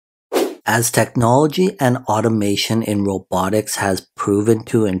As technology and automation in robotics has proven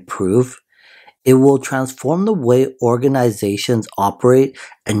to improve, it will transform the way organizations operate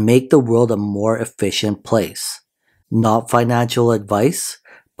and make the world a more efficient place. Not financial advice,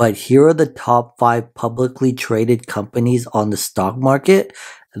 but here are the top 5 publicly traded companies on the stock market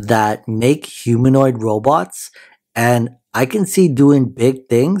that make humanoid robots, and I can see doing big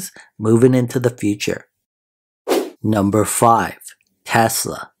things moving into the future. Number 5.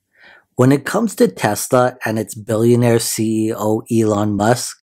 Tesla. When it comes to Tesla and its billionaire CEO Elon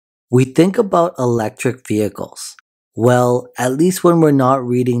Musk, we think about electric vehicles. Well, at least when we're not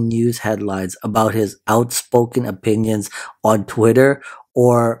reading news headlines about his outspoken opinions on Twitter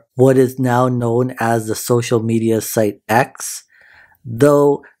or what is now known as the social media site X.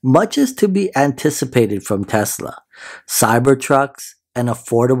 Though much is to be anticipated from Tesla. Cybertrucks, an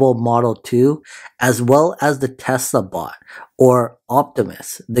affordable Model 2, as well as the Tesla Bot, or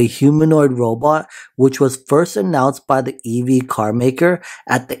Optimus, the humanoid robot which was first announced by the EV car maker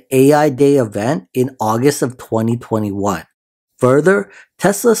at the AI Day event in August of 2021. Further,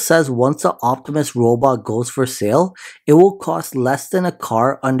 Tesla says once the Optimus robot goes for sale, it will cost less than a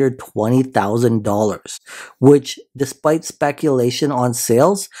car under $20,000, which, despite speculation on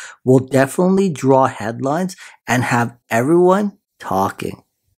sales, will definitely draw headlines and have everyone talking.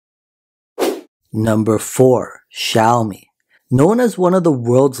 Number 4. Xiaomi. Known as one of the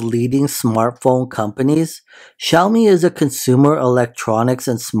world's leading smartphone companies, Xiaomi is a consumer electronics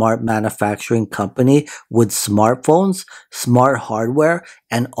and smart manufacturing company with smartphones, smart hardware,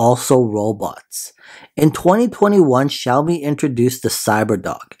 and also robots. In 2021, Xiaomi introduced the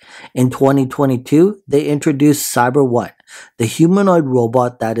CyberDog. In 2022, they introduced Cyber-1, the humanoid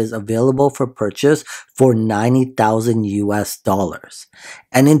robot that is available for purchase for $90,000 US.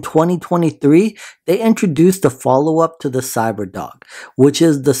 And in 2023, they introduced the follow-up to the CyberDog, which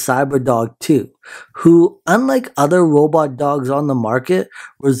is the CyberDog 2, who, unlike other robot dogs on the market,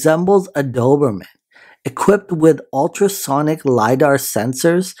 resembles a Doberman. Equipped with ultrasonic LiDAR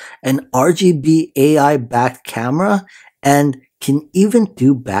sensors, an RGB AI-backed camera, and can even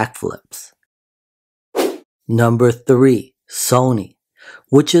do backflips. Number 3. Sony,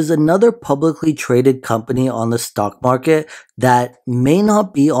 which is another publicly traded company on the stock market that may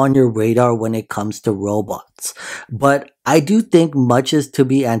not be on your radar when it comes to robots, but I do think much is to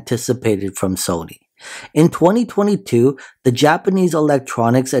be anticipated from Sony. In 2022, the Japanese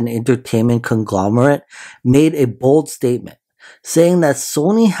electronics and entertainment conglomerate made a bold statement, saying that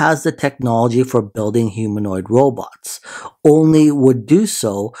Sony has the technology for building humanoid robots, only would do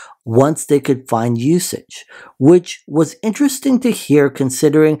so once they could find usage, which was interesting to hear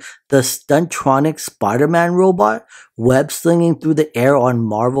considering the Stuntronic Spider-Man robot web-slinging through the air on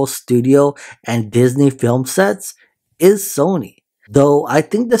Marvel Studio and Disney film sets is Sony. Though I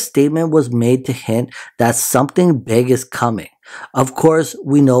think the statement was made to hint that something big is coming. Of course,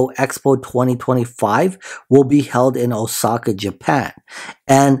 we know Expo 2025 will be held in Osaka, Japan,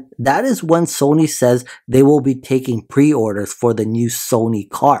 and that is when Sony says they will be taking pre-orders for the new Sony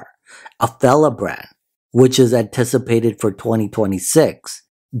car, a fella brand, which is anticipated for 2026.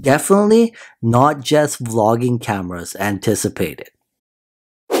 Definitely not just vlogging cameras anticipated.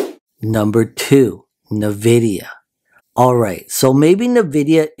 Number 2. Nvidia. Alright, so maybe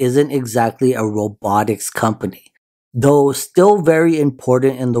Nvidia isn't exactly a robotics company, though still very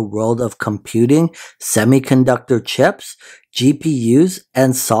important in the world of computing, semiconductor chips, GPUs,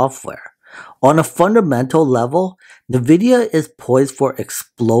 and software. On a fundamental level, Nvidia is poised for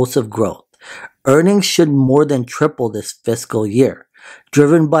explosive growth. Earnings should more than triple this fiscal year,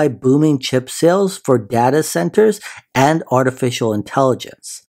 driven by booming chip sales for data centers and artificial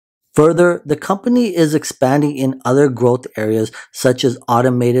intelligence. Further, the company is expanding in other growth areas such as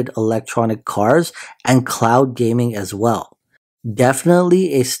automated electronic cars and cloud gaming as well.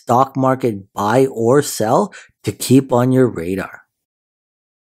 Definitely a stock market buy or sell to keep on your radar.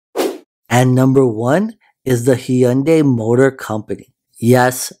 And number 1 is the Hyundai Motor Company.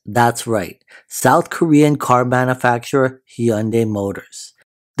 Yes, that's right. South Korean car manufacturer Hyundai Motors.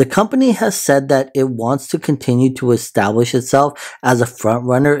 The company has said that it wants to continue to establish itself as a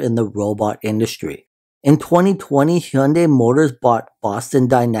frontrunner in the robot industry. In 2020, Hyundai Motors bought Boston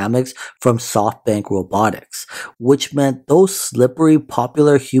Dynamics from SoftBank Robotics, which meant those slippery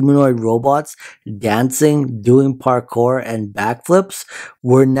popular humanoid robots dancing, doing parkour, and backflips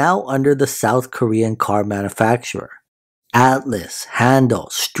were now under the South Korean car manufacturer. Atlas, Handle,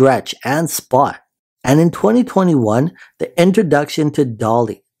 Stretch, and Spot. And in 2021, the introduction to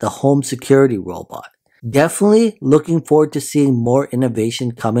Dolly, the home security robot. Definitely looking forward to seeing more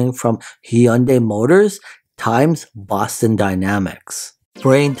innovation coming from Hyundai Motors times Boston Dynamics.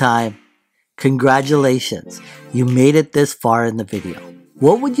 Brain time. Congratulations, you made it this far in the video.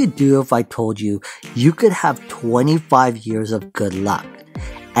 What would you do if I told you you could have 25 years of good luck?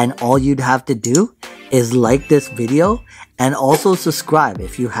 And all you'd have to do is like this video and also subscribe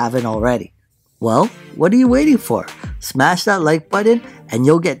if you haven't already. Well, what are you waiting for? Smash that like button and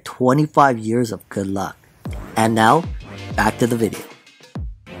you'll get 25 years of good luck. And now, back to the video.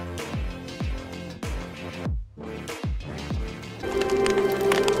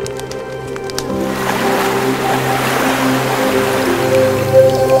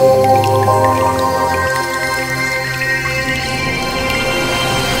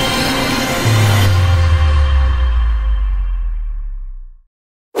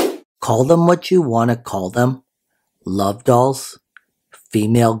 Call them what you want to call them. Love dolls,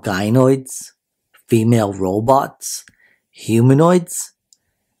 female gynoids, female robots, humanoids.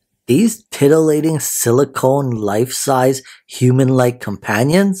 These titillating silicone life-size human-like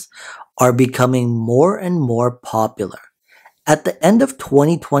companions are becoming more and more popular. At the end of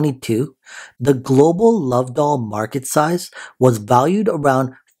 2022, the global love doll market size was valued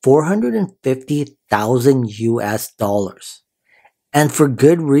around $450,000 US. And for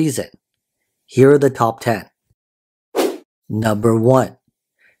good reason. Here are the top 10. Number 1.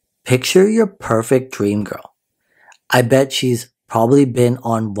 Picture your perfect dream girl. I bet she's probably been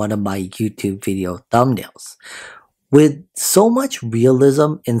on one of my YouTube video thumbnails. With so much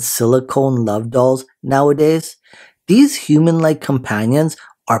realism in silicone love dolls nowadays, these human-like companions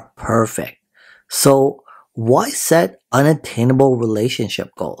are perfect. So why set unattainable relationship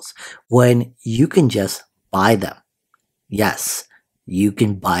goals when you can just buy them? Yes, you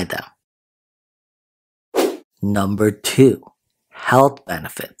can buy them. Number 2. Health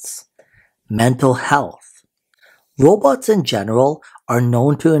benefits. Mental health. Robots in general are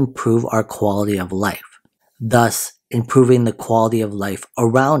known to improve our quality of life, thus improving the quality of life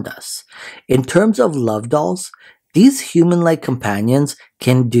around us. In terms of love dolls, these human-like companions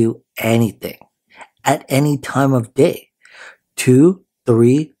can do anything, at any time of day, 2,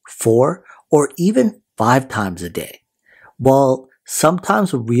 3, 4, or even 5 times a day. While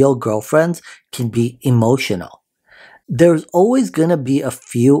sometimes real girlfriends can be emotional, there's always gonna be a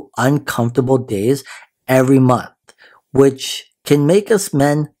few uncomfortable days every month, which can make us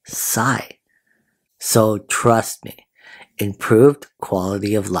men sigh. So trust me, improved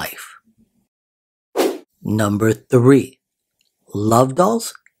quality of life. Number 3. Love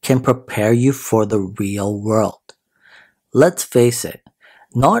dolls can prepare you for the real world. Let's face it,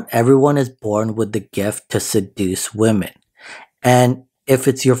 not everyone is born with the gift to seduce women. And if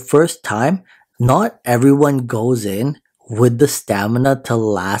it's your first time, not everyone goes in with the stamina to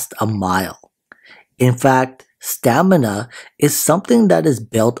last a mile. In fact, stamina is something that is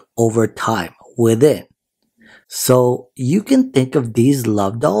built over time within. So you can think of these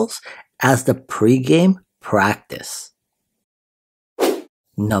love dolls as the pre-game practice.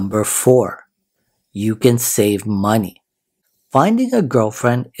 Number 4. You can save money. Finding a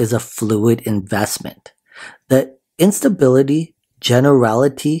girlfriend is a fluid investment. The instability,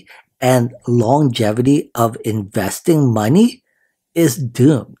 generality, and longevity of investing money is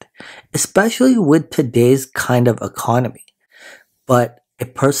doomed, especially with today's kind of economy. But a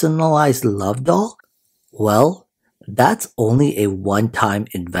personalized love doll? Well, that's only a one-time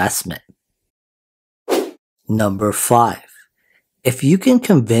investment. Number 5. If you can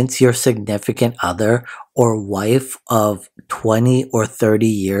convince your significant other or wife of 20 or 30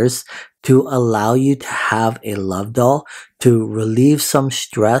 years to allow you to have a love doll to relieve some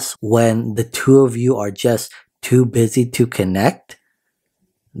stress when the two of you are just too busy to connect,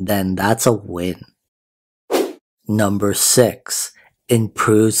 then that's a win. Number 6.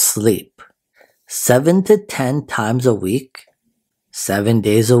 Improve sleep. 7 to 10 times a week, 7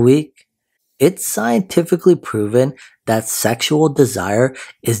 days a week. It's scientifically proven that sexual desire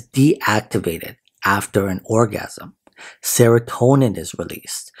is deactivated after an orgasm. Serotonin is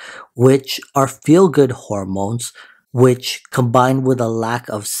released, which are feel-good hormones which, combined with a lack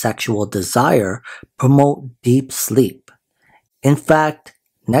of sexual desire, promote deep sleep. In fact,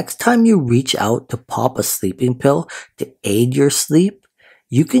 next time you reach out to pop a sleeping pill to aid your sleep,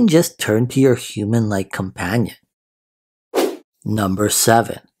 you can just turn to your human-like companion. Number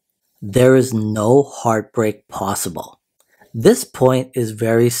 7. There is no heartbreak possible. This point is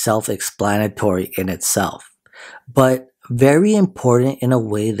very self-explanatory in itself, but very important in a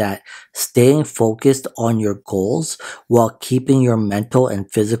way that staying focused on your goals while keeping your mental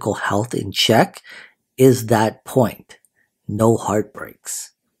and physical health in check is that point. No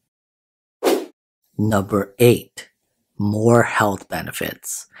heartbreaks. Number 8. More health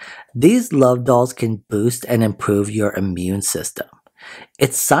benefits. These love dolls can boost and improve your immune system.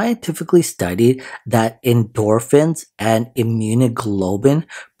 It's scientifically studied that endorphins and immunoglobulin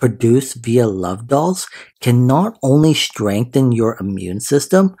produced via love dolls can not only strengthen your immune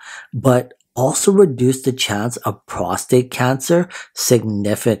system, but also reduce the chance of prostate cancer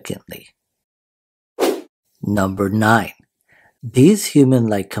significantly. Number 9. These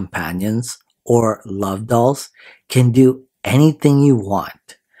human-like companions, or love dolls, can do anything you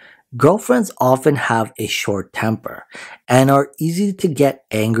want. Girlfriends often have a short temper and are easy to get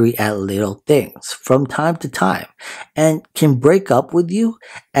angry at little things from time to time and can break up with you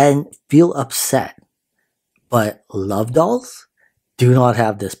and feel upset. But love dolls do not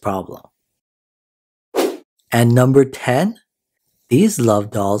have this problem. And number 10, these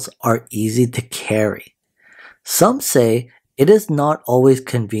love dolls are easy to carry. Some say it is not always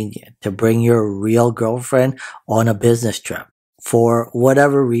convenient to bring your real girlfriend on a business trip for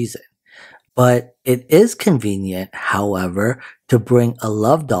whatever reason. But it is convenient, however, to bring a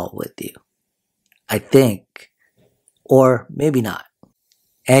love doll with you. I think. Or maybe not.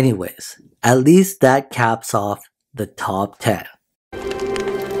 Anyways, at least that caps off the top 10.